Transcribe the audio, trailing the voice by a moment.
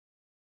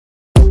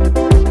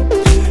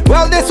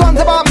this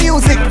one's about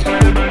music.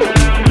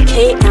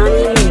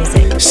 K-Army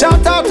Music.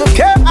 Shout out to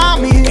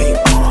K-Army.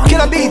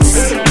 Killer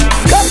Beats.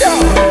 Come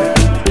down.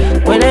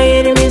 When I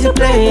hear the music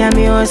play, I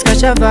me always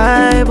catch a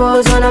vibe.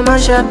 Always wanna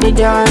mash up the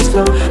dance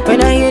floor.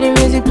 When I hear the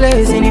music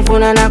play, in the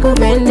phone and I go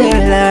bend it,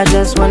 I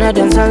just wanna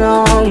dance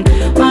along.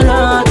 Oh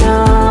no,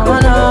 no, oh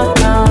no,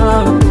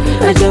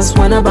 no, I just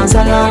wanna bounce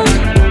along.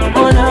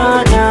 Oh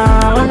no, no,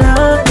 oh no,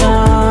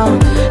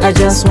 no, I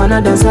just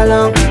wanna dance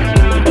along.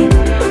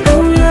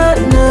 Oh no,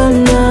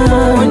 no,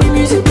 no, when the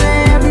music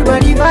play,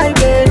 everybody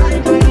vibing.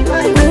 Oh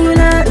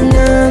no,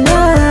 no, no,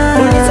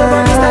 when it's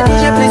over, Mr.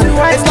 DJ, please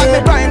rewind. It's like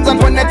the rhymes and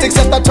phonetics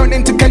that turn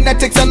into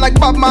kinetics. And like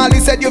Bob Marley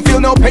said, you feel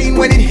no pain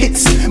when it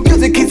hits.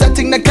 Music is a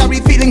thing that carry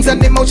feelings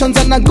and emotions,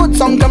 and a good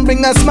song can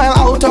bring a smile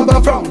out of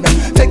a frown.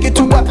 Take you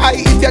to a high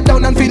if you're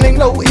down and feeling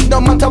low. It no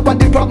matter what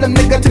the problem,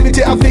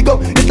 negativity have to go.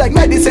 It's like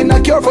medicine,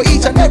 a cure for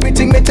each and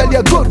everything. They tell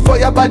you good for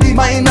your body,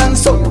 mind and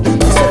soul.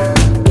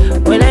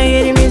 When I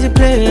hear the music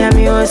play, I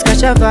me always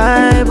catch a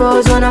vibe.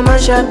 Always wanna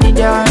mash up the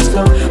dance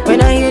floor. When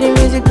I hear the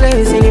music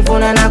play, in the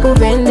phone and I go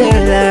bend it,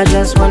 I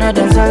just wanna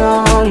dance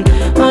along.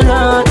 Oh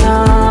no,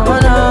 no, oh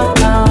no,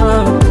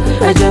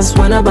 no, I just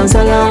wanna bounce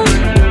along.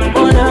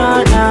 Oh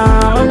no, no,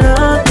 oh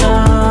no,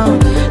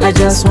 no, I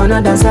just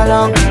wanna dance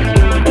along.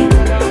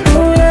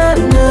 Oh yeah,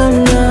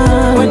 no,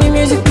 no, when the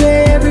music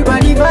play,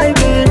 everybody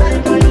vibing.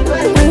 Oh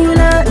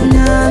no,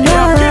 no,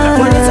 no,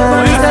 when it's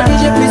over, Mr.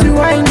 DJ, please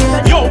rewind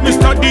it. Yo,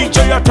 Mr.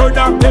 DJ, I turn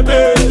up the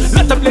bass.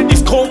 Let them play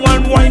this come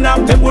and wind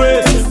up the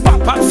waist.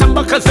 Pop up some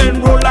backers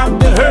and roll up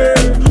the hair.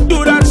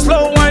 Do that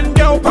slow and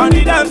go on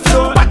the dance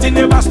floor. Party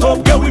never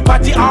stop, girl, we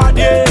party all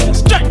day.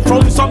 Straight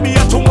from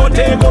Zambia to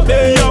Montego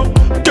Bay, yo.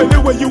 Girl,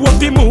 the way you have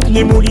the move,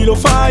 you move little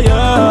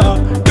fire.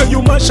 Girl,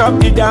 you mash up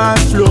the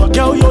dance floor.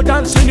 Girl, you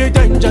dance in the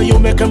danger, you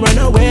make them run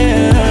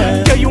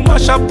away. Girl, you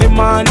mash up the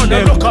man. On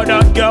the look of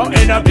that girl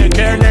in a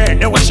bikini.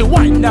 The way she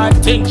wind that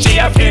thing, she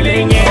a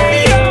feeling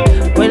it, yo.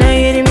 When I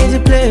hear the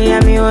music play, I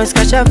me always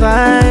catch a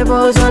vibe.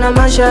 Always wanna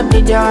mash up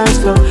the dance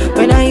floor.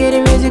 When I hear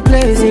the music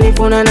play, in the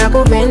phone and I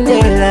go bend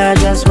it, I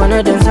just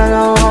wanna dance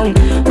along.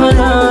 Oh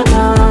no,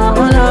 no,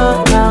 oh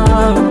no,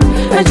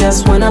 no, I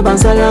just wanna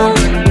bounce along.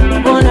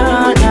 Oh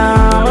no,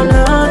 no, oh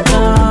no,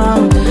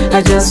 no,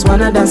 I just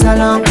wanna dance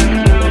along.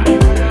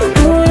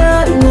 Oh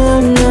yeah, no,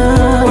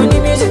 no, when the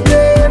music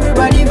play,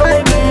 everybody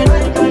vibing.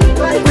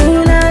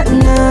 Oh no,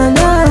 no,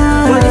 no,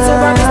 when it's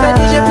over, Mr.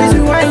 DJ, please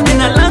rewind. It's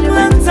been a long,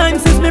 long time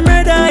since me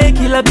murder a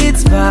killer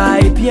beats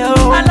vibe, yo.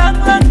 A long,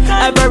 long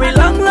time, a very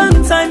long,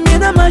 long time. Me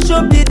no mash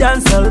up the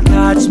dance, I'll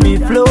catch me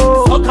flow.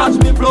 Oh, catch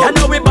me flow. You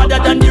know we better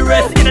than the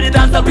rest. In the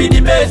dance I'll be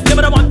the best.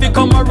 Never the one to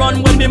come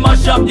around when we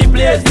mash up the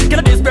place.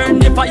 Can this burn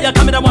the fire?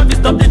 Come in the one to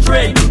stop the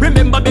train.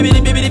 Remember baby,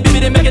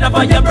 make it a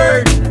fire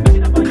burn.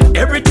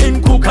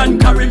 Everything cook and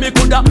carry me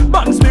coulda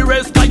bounce me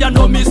rest. Cause you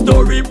know me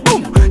story.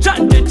 Boom,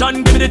 chant it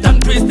and give me the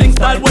tongue twisting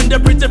style. When the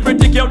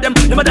pretty girl them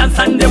never dance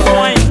and them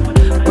wine.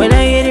 When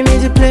I hear the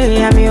music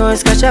play, I me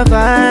always catch a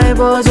vibe.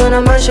 Always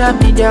wanna mash up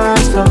the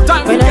dance floor.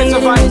 When I hear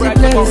the music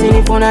play, in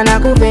the phone and I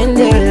go bend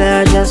it,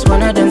 I just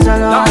wanna dance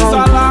along. Oh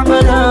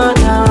no,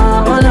 no,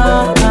 oh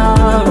no,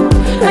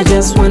 no, I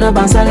just wanna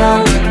bounce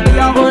along.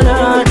 Oh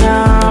no, no,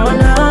 oh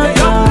no,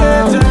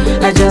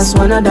 no, I just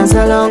wanna dance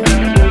along.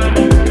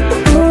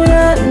 Oh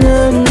yeah,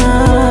 no,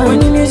 no, when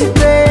the music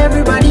play,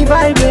 everybody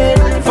vibing.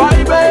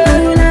 Vibing.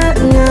 Oh no,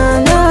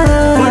 no, no,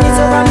 when it's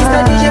over,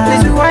 Mr. DJ,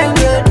 please rewind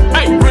it.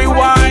 Hey,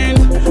 rewind.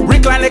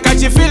 Recline like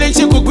catchy feeling.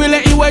 She could grill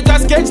it, you will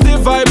just catch the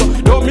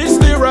vibe. Don't miss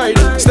the ride.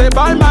 Stay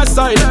by my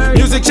side.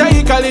 Music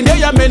shake, calling there,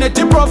 your minute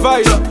to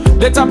provide.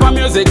 The type of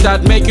music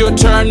that make you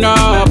turn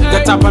up.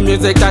 The type of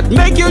music that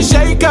make you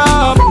shake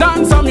up.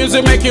 Dance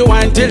music make you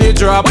whine till you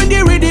drop. When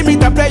the rhythm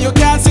it a play, you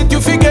can't sit, you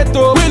forget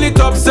to. Wheel it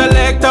up,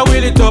 selector,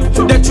 wheel it up.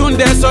 The tune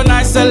there so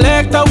nice,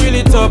 selector, wheel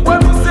it up.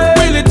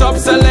 Wheel it up,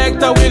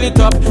 selector, wheel it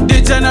up.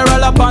 The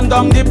general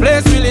abandon the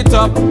place, wheel it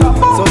up.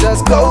 So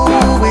just go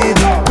with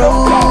it,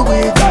 roll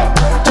with it.